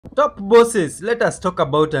Top bosses, let us talk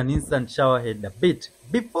about an instant shower head a bit.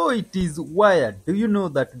 Before it is wired, do you know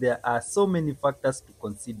that there are so many factors to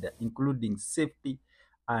consider, including safety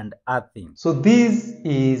and earthing? So this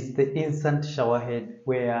is the instant shower head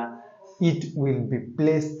where it will be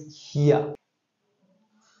placed here.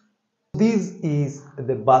 This is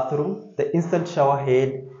the bathroom. The instant shower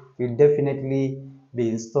head will definitely be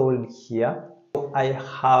installed here. I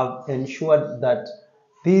have ensured that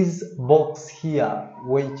this box here,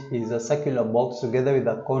 which is a circular box together with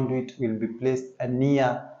a conduit, will be placed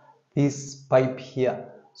near this pipe here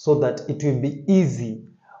so that it will be easy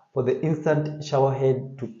for the instant shower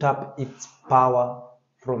head to tap its power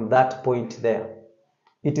from that point there.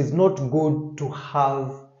 It is not good to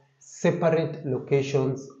have separate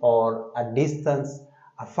locations or a distance,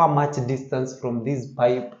 a far much distance from this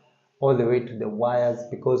pipe all the way to the wires,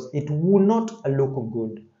 because it will not look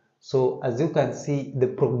good. So as you can see, the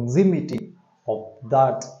proximity of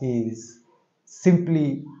that is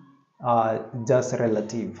simply just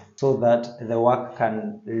relative so that the work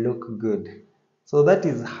can look good. So that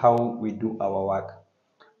is how we do our work.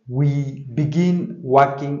 We begin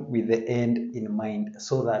working with the end in mind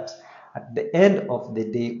so that at the end of the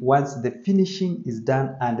day, once the finishing is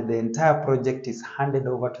done and the entire project is handed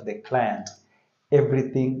over to the client,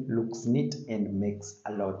 everything looks neat and makes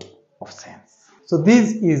a lot of sense. So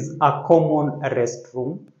this is a common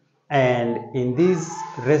restroom, and in this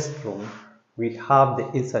restroom we have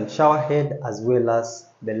the instant shower head as well as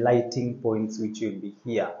the lighting points which will be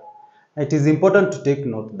here. It is important to take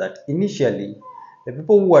note that initially the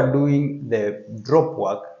people who are doing the drop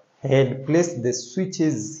work had placed the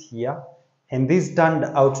switches here, and this turned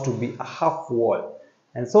out to be a half wall.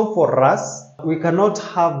 And so for us, we cannot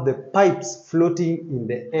have the pipes floating in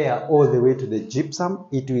the air all the way to the gypsum.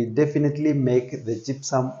 It will definitely make the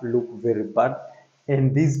gypsum look very bad,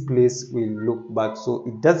 and this place will look bad. So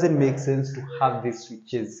it doesn't make sense to have these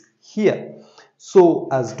switches here. So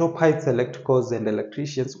as Top Heights Electricals and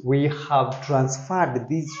Electricians, we have transferred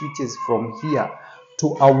these switches from here to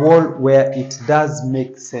a wall where it does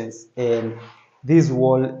make sense, and this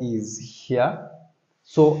wall is here.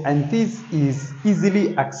 So, and this is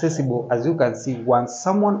easily accessible. As you can see, once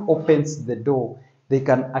someone opens the door, they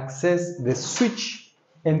can access the switch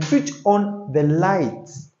and switch on the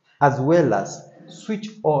lights as well as switch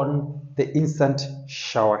on the instant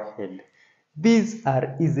shower head. These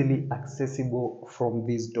are easily accessible from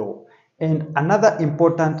this door. And another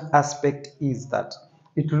important aspect is that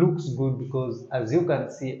it looks good because, as you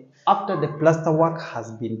can see, after the plaster work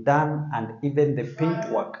has been done and even the paint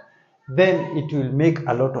work, then it will make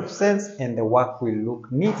a lot of sense and the work will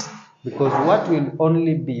look neat, because what will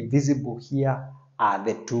only be visible here are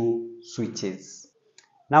the two switches.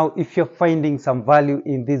 Now, if you're finding some value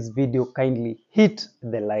in this video, kindly hit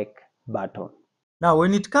the like button. Now,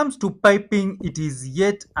 when it comes to piping, it is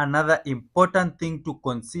yet another important thing to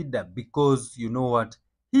consider because you know what?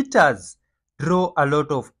 Heaters draw a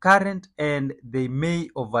lot of current and they may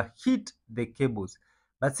overheat the cables.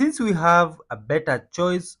 But since we have a better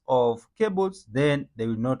choice of cables, then they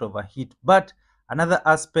will not overheat. But another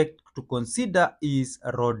aspect to consider is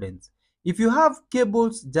rodents. If you have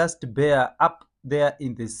cables just bare up there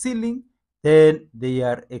in the ceiling, then they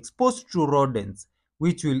are exposed to rodents,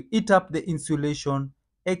 which will eat up the insulation,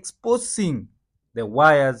 exposing the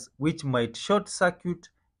wires, which might short circuit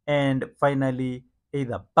and finally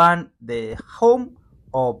either burn the home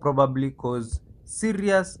or probably cause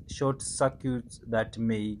serious short circuits that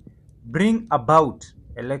may bring about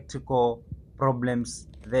electrical problems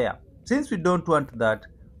there. Since we don't want that,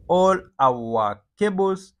 all our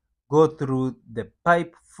cables go through the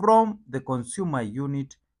pipe from the consumer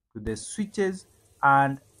unit to the switches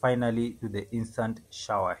and finally to the instant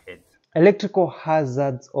shower head. Electrical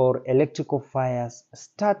hazards or electrical fires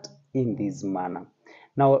start in this manner.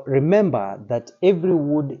 Now remember that every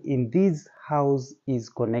wood in this house is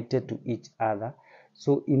connected to each other.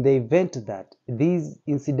 So in the event that this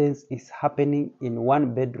incident is happening in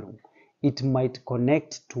one bedroom, it might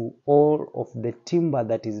connect to all of the timber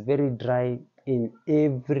that is very dry in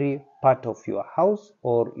every part of your house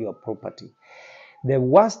or your property. The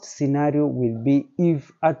worst scenario will be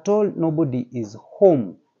if at all nobody is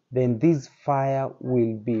home, then this fire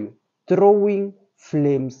will be throwing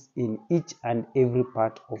flames in each and every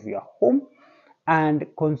part of your home and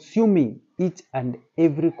consuming each and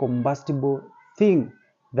every combustible thing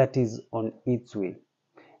that is on its way.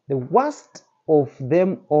 The worst of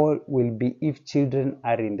them all will be if children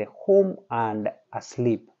are in the home and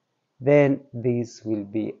asleep. Then this will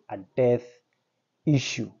be a death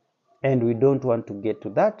issue, and we don't want to get to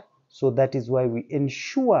that. So that is why we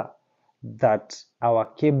ensure that our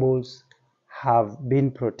cables have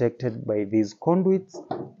been protected by these conduits.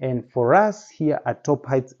 And for us here at Top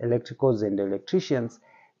Heights Electricals and Electricians,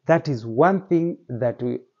 that is one thing that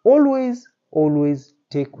we always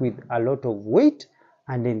take with a lot of weight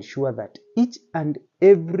and ensure that each and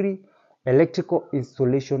every electrical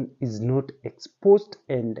installation is not exposed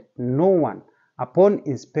and no one upon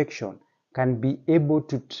inspection can be able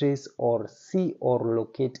to trace or see or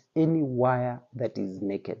locate any wire that is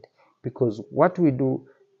naked, because what we do,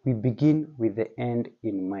 we begin with the end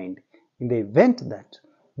in mind. In the event that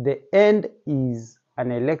the end is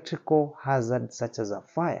an electrical hazard such as a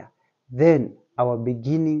fire, then our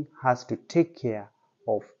beginning has to take care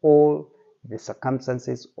of all the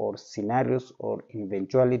circumstances or scenarios or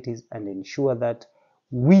eventualities and ensure that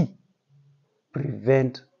we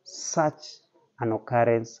prevent such an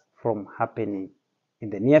occurrence from happening in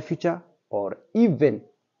the near future or even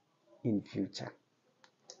in future.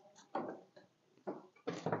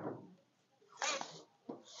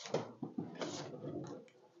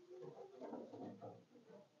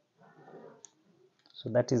 So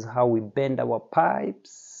that is how we bend our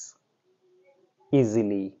pipes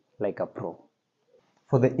easily like a pro.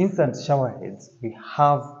 For the instant shower heads, we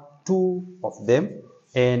have two of them,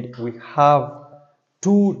 and we have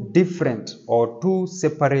two different or two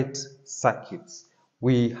separate circuits.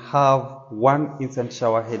 We have one instant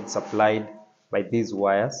shower head supplied by these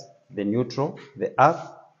wires, the neutral, the earth,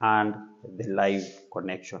 and the live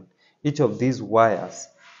connection. Each of these wires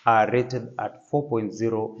are rated at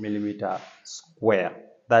 4.0 millimeter square.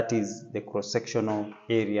 That is the cross-sectional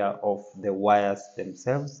area of the wires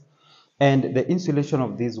themselves. And the insulation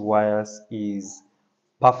of these wires is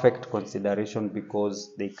perfect consideration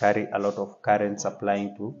because they carry a lot of current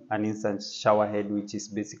supplying to an instant shower head, which is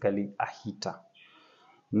basically a heater.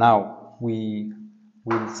 Now, we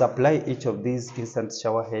will supply each of these instant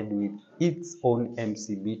shower head with its own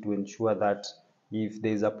MCB to ensure that if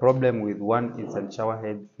there is a problem with one instant shower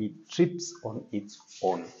head, it trips on its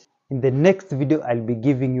own. In the next video, I'll be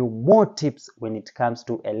giving you more tips when it comes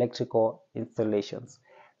to electrical installations.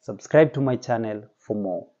 Subscribe to my channel for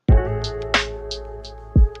more.